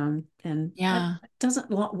on my own, and that Yeah.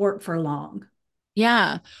 doesn't work for long.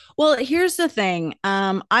 Yeah. Well, here's the thing.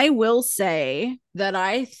 I will say that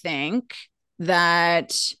I think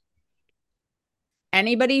that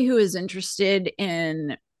anybody who is interested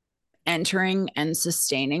in entering and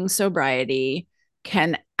sustaining sobriety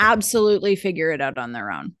can absolutely figure it out on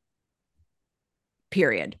their own.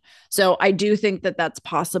 Period. So I do think that that's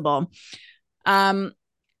possible. Um,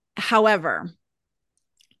 However,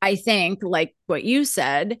 I think, like what you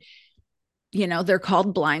said, they're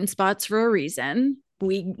called blind spots for a reason.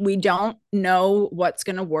 We don't know what's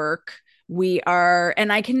going to work. We are,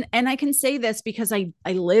 and I can say this because I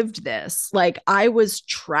lived this. Like, I was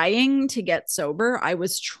trying to get sober. I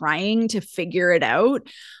was trying to figure it out.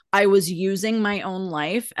 I was using my own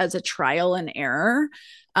life as a trial and error.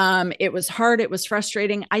 It was hard, it was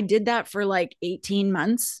frustrating. I did that for like 18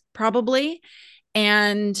 months probably.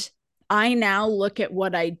 And I now look at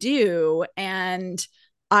what I do, and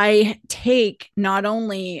I take not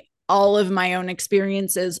only all of my own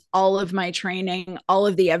experiences, all of my training, all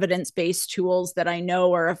of the evidence based tools that I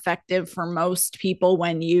know are effective for most people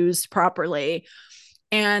when used properly,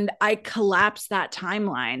 and I collapse that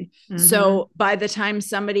timeline. Mm-hmm. So by the time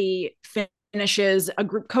somebody finishes a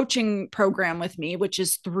group coaching program with me, which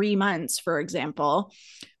is 3 months, for example,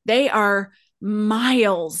 they are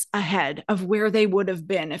miles ahead of where they would have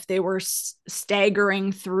been if they were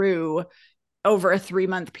staggering through over a 3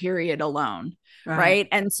 month period alone. Right. Right.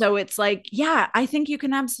 And so it's like, yeah, I think you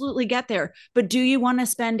can absolutely get there. But do you want to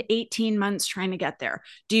spend 18 months trying to get there?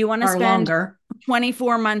 Do you want to Or spend longer.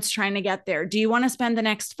 24 months trying to get there? Do you want to spend the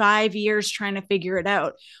next 5 years trying to figure it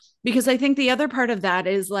out? Because I think the other part of that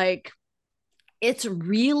is like, it's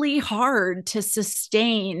really hard to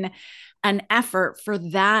sustain an effort for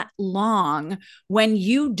that long when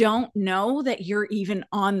you don't know that you're even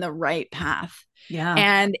on the right path. Yeah.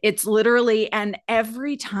 And it's literally, and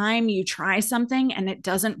every time you try something and it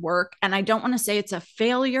doesn't work, and I don't want to say it's a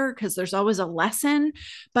failure because there's always a lesson,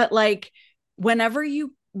 but like whenever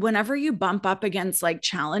you bump up against like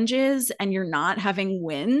challenges and you're not having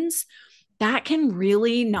wins, that can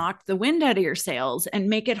really knock the wind out of your sails and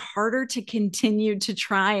make it harder to continue to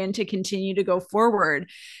try and to continue to go forward.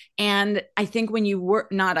 And I think when you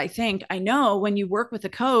work, not I think, I know when you work with a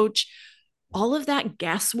coach, all of that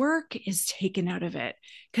guesswork is taken out of it,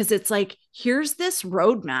 because it's like, here's this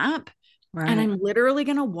roadmap, and Right. I'm literally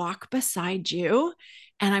going to walk beside you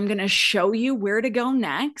and I'm going to show you where to go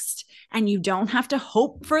next. And you don't have to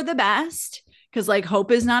hope for the best, because like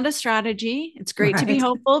hope is not a strategy. It's great to be Right.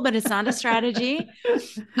 hopeful, but it's not a strategy.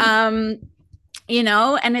 Um,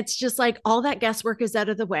 and it's just like all that guesswork is out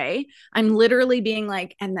of the way. I'm literally being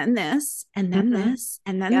like, and then this, and then Hmm. this,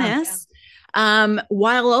 and then Yeah. this.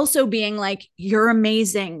 While also being like, you're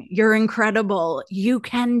amazing, you're incredible, you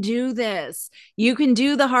can do this, you can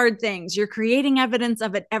do the hard things, you're creating evidence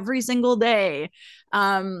of it every single day.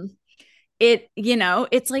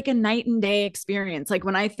 It's like a night and day experience. Like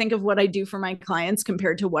when I think of what I do for my clients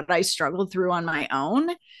compared to what I struggled through on my own,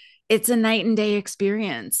 it's a night and day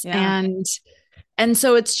experience. Yeah. And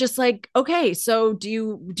so it's just like, okay, so do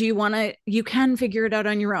you want to, you can figure it out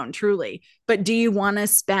on your own, truly, but do you want to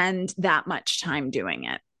spend that much time doing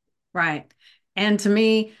it? Right. And to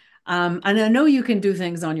me, and I know you can do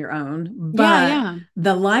things on your own, Yeah, but yeah,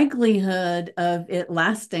 the likelihood of it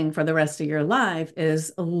lasting for the rest of your life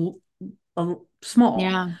is small,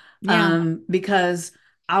 yeah, yeah, because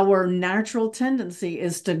our natural tendency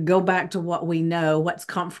is to go back to what we know, what's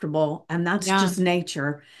comfortable, and that's yeah, just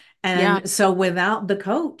nature. yeah, And so without the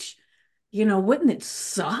coach, wouldn't it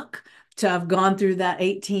suck to have gone through that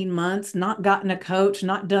 18 months, not gotten a coach,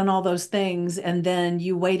 not done all those things, and then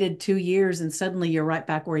you waited 2 years and suddenly you're right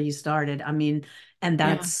back where you started? I mean, and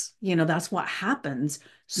yeah, that's what happens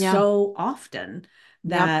yeah, so often,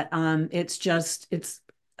 yep, that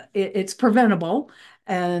it's preventable.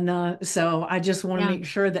 And so I just want to yeah, make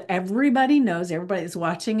sure that everybody knows, everybody that's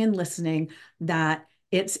watching and listening, that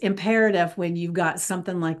it's imperative when you've got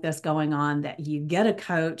something like this going on that you get a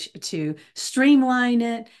coach to streamline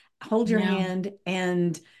it, hold your yeah, hand,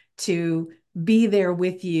 and to be there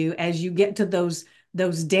with you as you get to those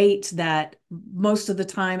dates that most of the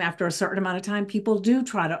time, after a certain amount of time, people do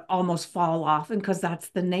try to almost fall off, and because that's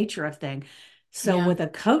the nature of thing. So yeah, with a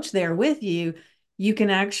coach there with you, you can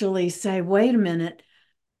actually say, wait a minute,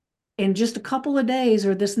 in just a couple of days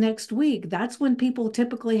or this next week, that's when people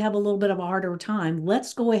typically have a little bit of a harder time.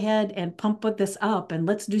 Let's go ahead and pump this up and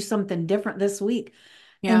let's do something different this week.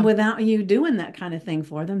 And yeah, without you doing that kind of thing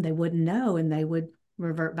for them, they wouldn't know and they would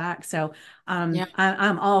revert back. So yeah,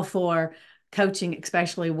 I'm all for coaching,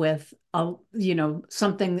 especially with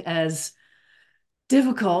something as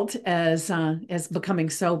difficult as becoming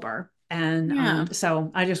sober. And yeah,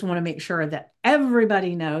 so I just want to make sure that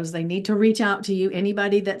everybody knows they need to reach out to you.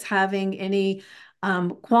 Anybody that's having any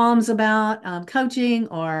qualms about coaching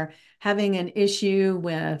or having an issue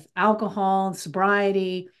with alcohol and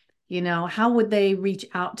sobriety, how would they reach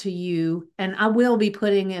out to you? And I will be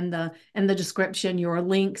putting in the description your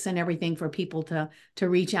links and everything for people to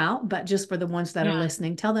reach out. But just for the ones that are yeah.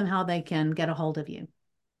 listening, tell them how they can get a hold of you.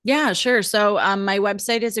 Yeah, sure. So my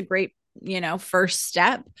website is a great, first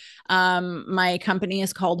step. My company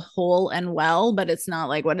is called Whole and Well, but it's not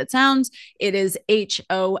like what it sounds. It is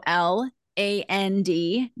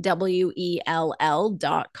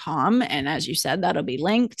HOLANDWELL.com. And as you said, that'll be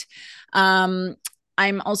linked. Um,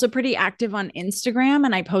 I'm also pretty active on Instagram,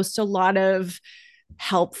 and I post a lot of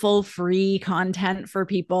helpful free content for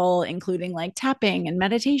people, including like tapping and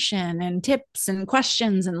meditation and tips and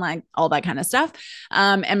questions and like all that kind of stuff.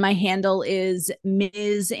 And my handle is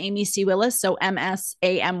Ms. Amy C. Willis. So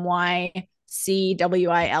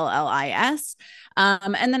MSAMYCWILLIS.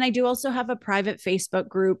 And then I do also have a private Facebook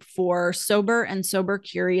group for sober and sober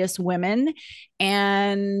curious women.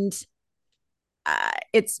 And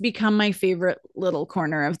it's become my favorite little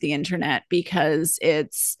corner of the internet, because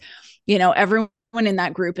everyone in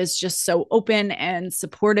that group is just so open and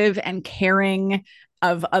supportive and caring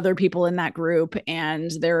of other people in that group.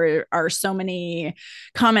 And there are so many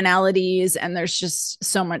commonalities and there's just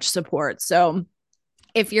so much support. So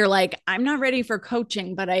if you're like, I'm not ready for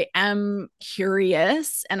coaching, but I am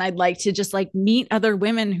curious and I'd like to just like meet other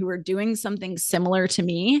women who are doing something similar to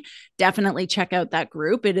me, definitely check out that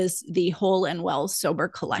group. It is the Whole and Well Sober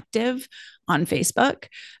Collective on Facebook,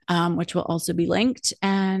 which will also be linked.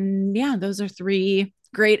 And yeah, those are three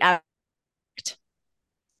great acts.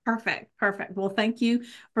 Perfect. Perfect. Well, thank you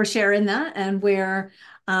for sharing that. And we're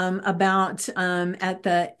about at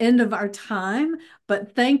the end of our time,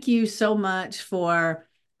 but thank you so much for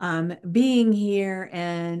being here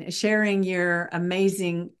and sharing your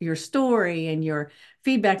story and your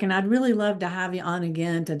feedback. And I'd really love to have you on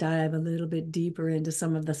again to dive a little bit deeper into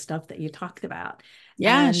some of the stuff that you talked about.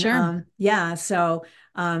 Yeah, And sure. yeah, so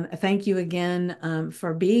thank you again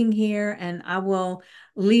for being here. And I will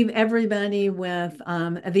leave everybody with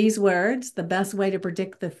these words. The best way to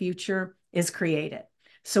predict the future is create it.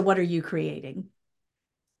 So, what are you creating?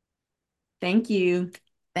 Thank you.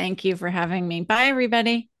 Thank you for having me. Bye,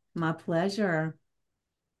 everybody. My pleasure.